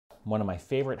one of my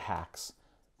favorite hacks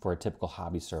for a typical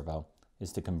hobby servo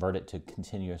is to convert it to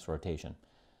continuous rotation.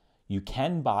 You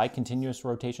can buy continuous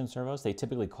rotation servos. They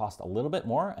typically cost a little bit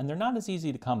more and they're not as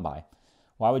easy to come by.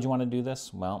 Why would you want to do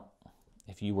this? Well,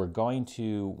 if you were going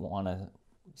to want to,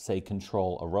 say,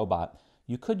 control a robot,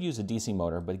 you could use a DC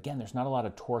motor, but again, there's not a lot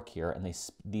of torque here and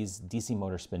these DC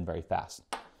motors spin very fast.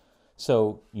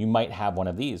 So you might have one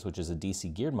of these, which is a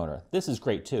DC geared motor. This is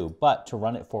great too, but to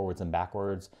run it forwards and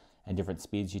backwards and different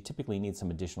speeds, you typically need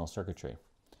some additional circuitry.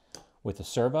 With a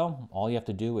servo, all you have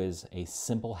to do is a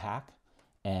simple hack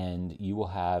and you will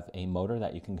have a motor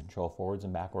that you can control forwards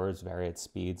and backwards, vary its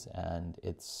speeds, and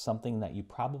it's something that you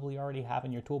probably already have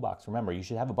in your toolbox. Remember, you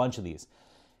should have a bunch of these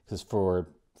because for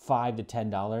 $5 to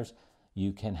 $10,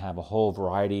 you can have a whole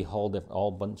variety,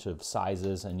 whole bunch of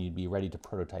sizes, and you'd be ready to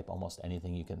prototype almost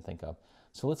anything you can think of.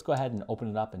 So let's go ahead and open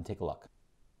it up and take a look.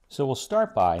 So we'll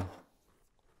start by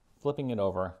flipping it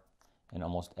over, and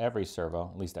almost every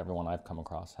servo, at least every one I've come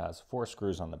across, has 4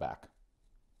 screws on the back.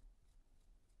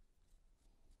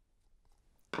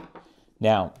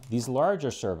 Now, these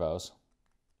larger servos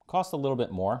cost a little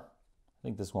bit more. I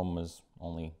think this one was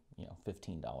only,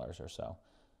 $15 or so.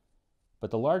 But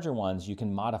the larger ones you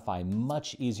can modify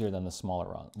much easier than the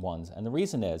smaller ones. And the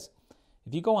reason is,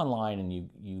 if you go online and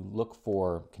you look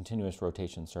for continuous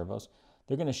rotation servos,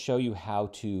 they're going to show you how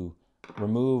to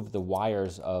remove the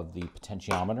wires of the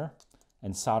potentiometer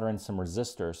and solder in some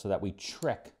resistors so that we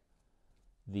trick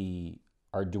the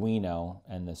Arduino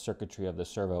and the circuitry of the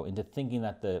servo into thinking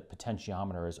that the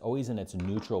potentiometer is always in its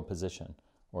neutral position,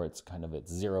 or it's kind of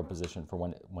its 0 position for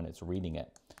when it's reading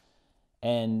it.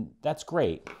 And that's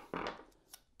great.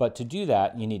 But to do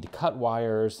that, you need to cut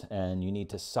wires and you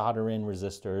need to solder in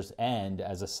resistors. And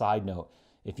as a side note,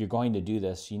 if you're going to do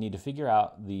this, you need to figure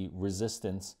out the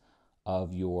resistance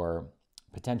of your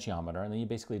potentiometer, and then you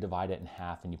basically divide it in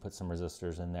half and you put some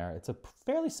resistors in there. It's a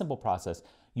fairly simple process.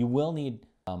 You will need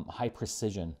high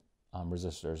precision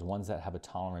resistors. Ones that have a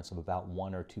tolerance of about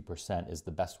 1 or 2% is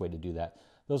the best way to do that.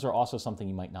 Those are also something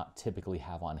you might not typically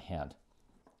have on hand.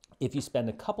 If you spend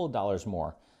a couple of dollars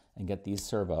more and get these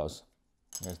servos,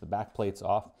 there's the back plates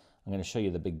off. I'm going to show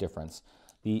you the big difference.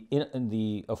 The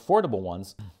affordable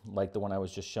ones, like the one I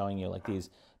was just showing you, like these,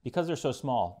 because they're so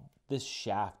small, this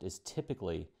shaft is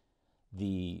typically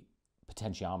the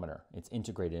potentiometer. It's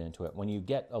integrated into it. When you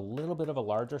get a little bit of a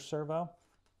larger servo,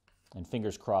 and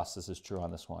fingers crossed this is true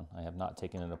on this one, I have not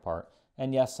taken it apart.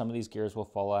 And yes, some of these gears will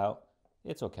fall out.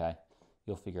 It's okay.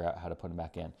 You'll figure out how to put them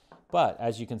back in. But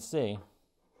as you can see,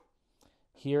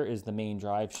 here is the main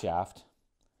drive shaft.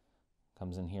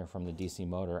 Comes in here from the DC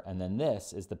motor, and then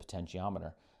this is the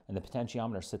potentiometer. And the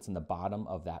potentiometer sits in the bottom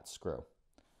of that screw.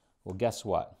 Well, guess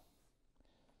what?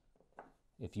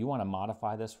 If you want to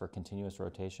modify this for continuous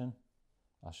rotation,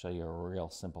 I'll show you a real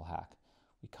simple hack.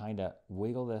 We kind of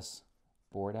wiggle this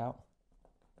board out.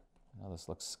 I know this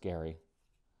looks scary.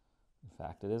 In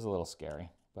fact, it is a little scary,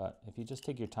 but if you just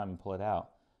take your time and pull it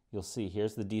out, you'll see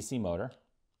here's the DC motor.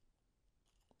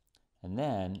 And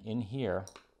then in here,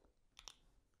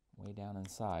 way down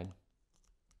inside,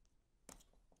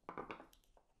 we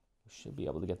should be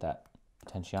able to get that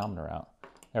potentiometer out.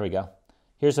 There we go.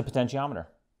 Here's a potentiometer.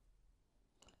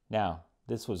 Now,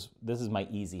 this is my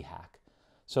easy hack.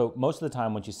 So most of the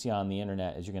time what you see on the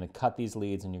internet is you're going to cut these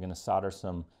leads and you're going to solder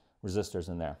some resistors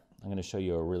in there. I'm going to show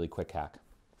you a really quick hack.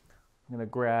 I'm going to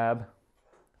grab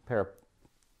a pair of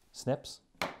snips.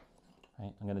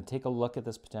 Right? I'm going to take a look at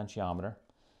this potentiometer.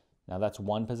 Now that's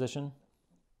one position.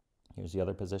 Here's the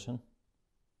other position.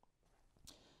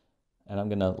 And I'm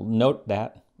going to note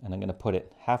that, and I'm going to put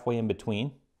it halfway in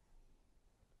between.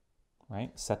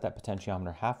 Right? Set that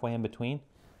potentiometer halfway in between.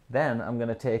 Then I'm going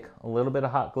to take a little bit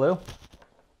of hot glue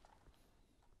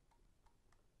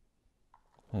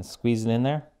and squeeze it in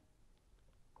there,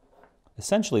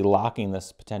 essentially locking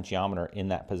this potentiometer in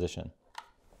that position.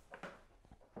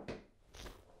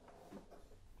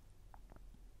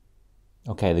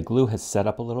 Okay, the glue has set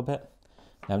up a little bit.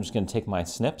 Now I'm just going to take my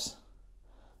snips.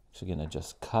 I'm actually going to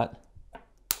just cut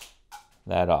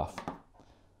that off.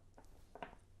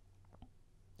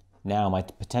 Now my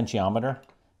potentiometer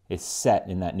is set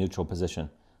in that neutral position.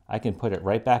 I can put it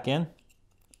right back in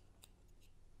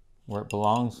where it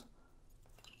belongs.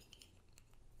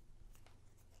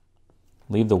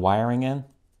 Leave the wiring in.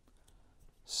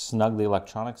 Snug the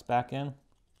electronics back in.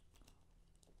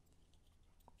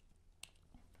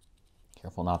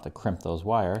 Careful not to crimp those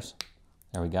wires.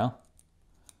 There we go.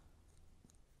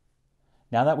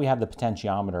 Now that we have the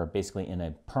potentiometer basically in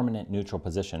a permanent neutral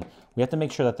position, we have to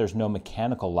make sure that there's no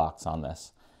mechanical locks on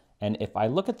this. And if I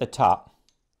look at the top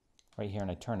right here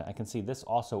and I turn it, I can see this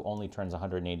also only turns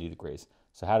 180 degrees.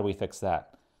 So how do we fix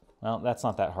that? Well, that's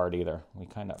not that hard either. We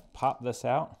kind of pop this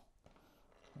out.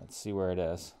 Let's see where it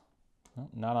is. Oh,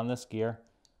 not on this gear,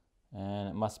 and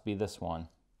it must be this one.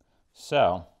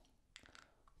 So,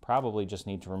 probably just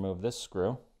need to remove this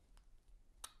screw.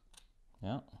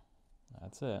 Yeah,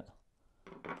 that's it.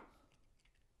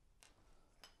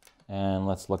 And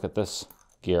let's look at this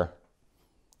gear.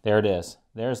 There it is.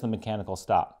 There's the mechanical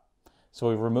stop. So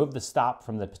we removed the stop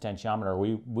from the potentiometer.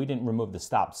 We didn't remove the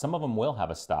stop. Some of them will have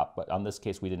a stop, but on this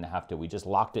case we didn't have to. We just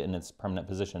locked it in its permanent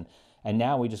position. And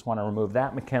now we just want to remove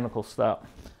that mechanical stop.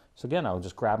 So again, I'll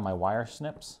just grab my wire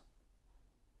snips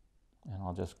and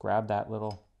I'll just grab that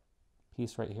little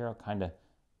piece right here. I'll kind of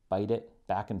bite it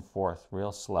back and forth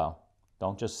real slow.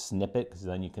 Don't just snip it, because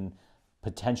then you can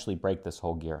potentially break this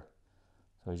whole gear.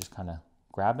 So we just kind of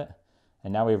grab it,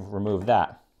 and now we've removed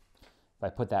that. If I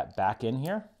put that back in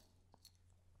here,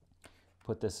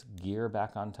 put this gear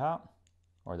back on top,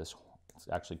 or this, it's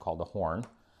actually called a horn.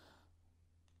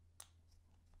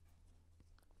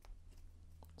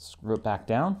 Screw it back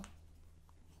down.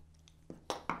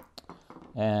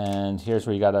 And here's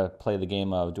where you got to play the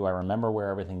game of, do I remember where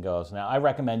everything goes? Now, I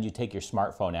recommend you take your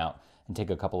smartphone out and take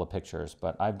a couple of pictures,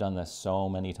 but I've done this so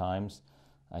many times,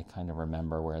 I kind of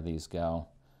remember where these go.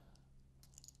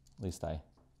 At least I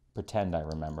pretend I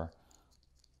remember.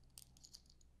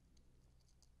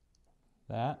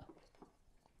 That,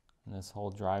 and this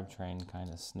whole drivetrain kind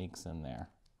of sneaks in there.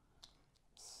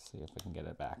 Let's see if we can get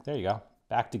it back. There you go,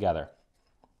 back together.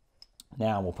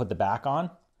 Now we'll put the back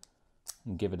on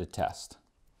and give it a test.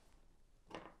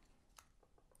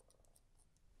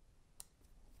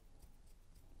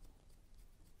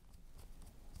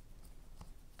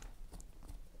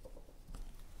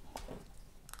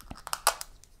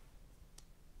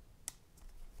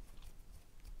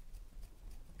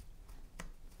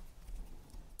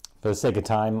 For the sake of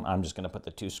time, I'm just going to put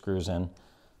the 2 screws in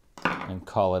and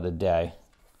call it a day.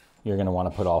 You're going to want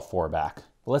to put all 4 back.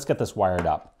 But let's get this wired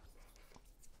up.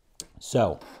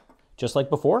 So, just like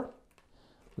before,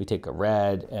 we take a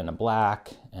red and a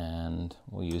black, and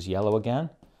we'll use yellow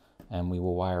again, and we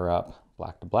will wire up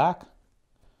black to black,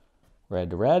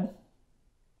 red to red,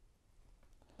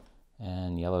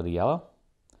 and yellow to yellow.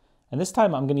 And this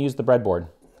time I'm going to use the breadboard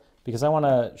because I want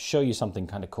to show you something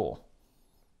kind of cool.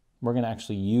 We're going to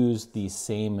actually use the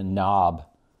same knob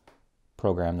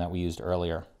program that we used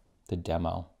earlier to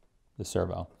demo the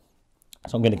servo.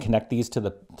 So I'm going to connect these to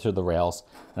the rails,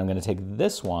 and I'm going to take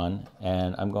this one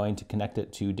and I'm going to connect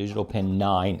it to digital pin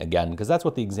 9 again, because that's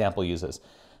what the example uses.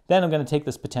 Then I'm going to take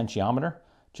this potentiometer,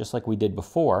 just like we did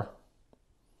before,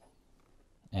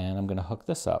 and I'm going to hook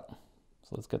this up. So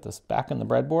let's get this back in the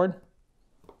breadboard.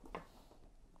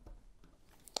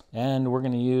 And we're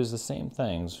going to use the same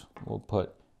things. We'll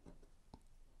put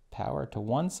power to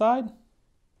one side,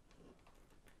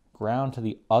 ground to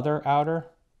the other outer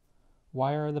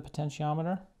wire of the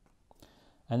potentiometer,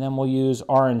 and then we'll use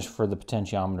orange for the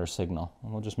potentiometer signal.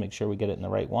 And we'll just make sure we get it in the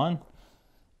right one.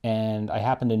 And I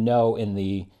happen to know in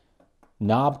the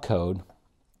knob code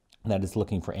that it's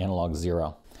looking for analog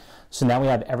 0. So now we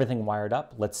have everything wired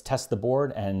up. Let's test the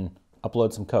board and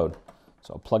upload some code.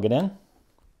 So I'll plug it in,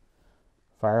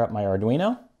 fire up my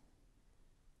Arduino,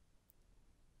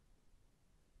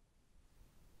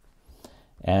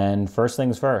 and first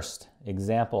things first,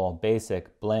 example,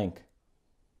 basic, blank.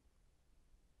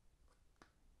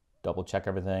 Double check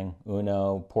everything.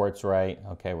 Uno, port's right.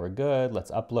 Okay, we're good.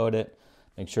 Let's upload it.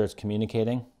 Make sure it's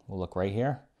communicating. We'll look right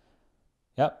here.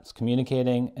 Yep, it's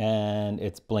communicating and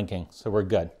it's blinking, so we're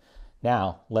good.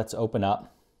 Now, let's open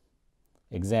up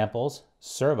examples,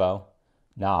 servo,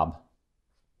 knob.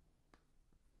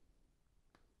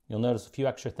 You'll notice a few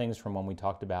extra things from when we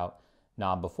talked about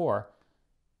knob before.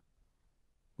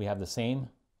 We have the same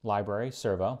library,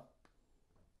 servo,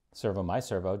 servo my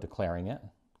servo, declaring it,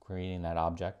 creating that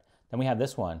object. Then we have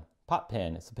this one, pop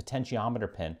pin. It's a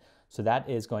potentiometer pin. So that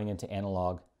is going into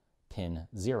analog pin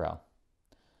 0.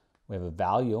 We have a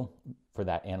value for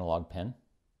that analog pin.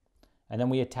 And then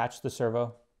we attach the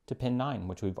servo to pin 9,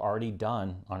 which we've already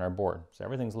done on our board. So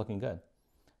everything's looking good.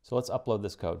 So let's upload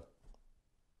this code.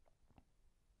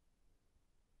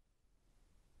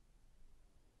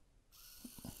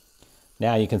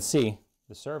 Now you can see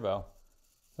the servo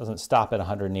doesn't stop at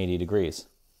 180 degrees.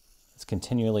 It's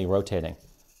continually rotating.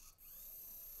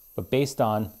 But based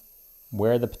on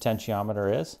where the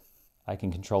potentiometer is, I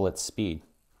can control its speed.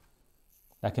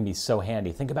 That can be so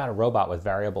handy. Think about a robot with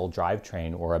variable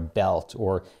drivetrain or a belt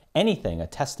or anything, a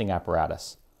testing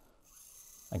apparatus.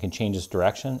 I can change its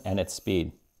direction and its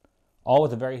speed, all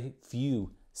with a very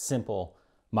few simple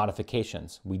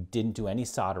modifications. We didn't do any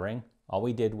soldering. All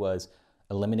we did was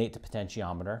eliminate the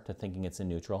potentiometer to thinking it's in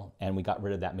neutral, and we got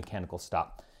rid of that mechanical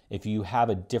stop. If you have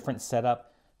a different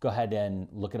setup, go ahead and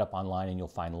look it up online and you'll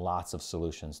find lots of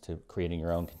solutions to creating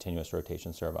your own continuous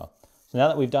rotation servo. So now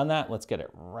that we've done that, let's get it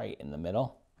right in the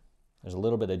middle. There's a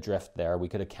little bit of drift there. We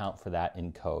could account for that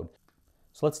in code.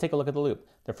 So let's take a look at the loop.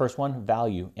 The first one,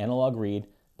 value, analog read,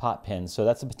 pot pin. So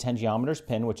that's the potentiometer's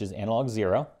pin, which is analog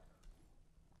 0.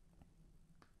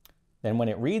 Then when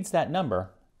it reads that number,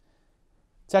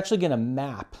 it's actually going to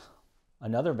map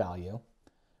another value,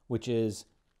 which is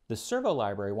the servo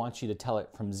library wants you to tell it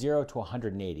from 0 to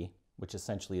 180, which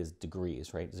essentially is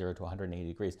degrees, right? 0 to 180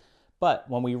 degrees. But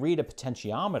when we read a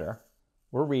potentiometer,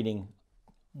 we're reading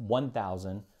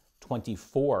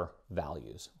 1,024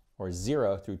 values, or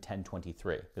 0 through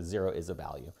 1023, because 0 is a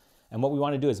value. And what we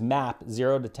want to do is map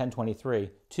 0 to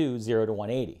 1023 to 0 to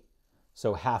 180.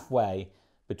 So halfway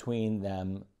between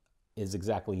them is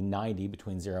exactly 90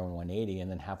 between 0 and 180,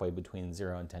 and then halfway between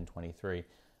 0 and 1023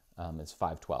 is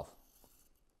 512.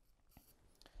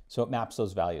 So it maps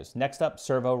those values. Next up,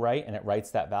 servo write, and it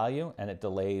writes that value, and it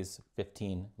delays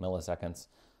 15 milliseconds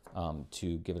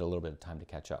to give it a little bit of time to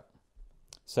catch up.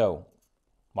 So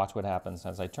watch what happens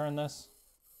as I turn this.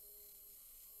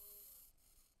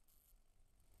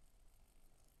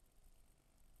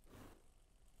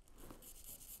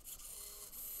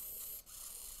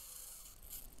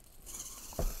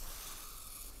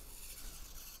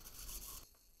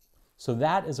 So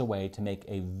that is a way to make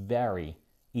a very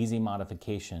easy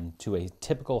modification to a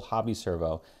typical hobby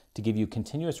servo to give you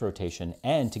continuous rotation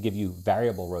and to give you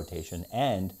variable rotation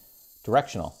and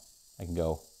directional. I can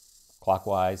go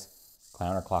clockwise,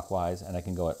 counterclockwise, and I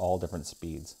can go at all different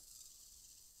speeds.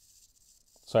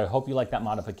 So I hope you like that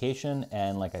modification,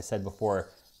 and like I said before,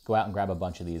 go out and grab a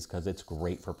bunch of these because it's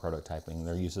great for prototyping.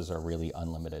 Their uses are really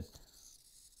unlimited.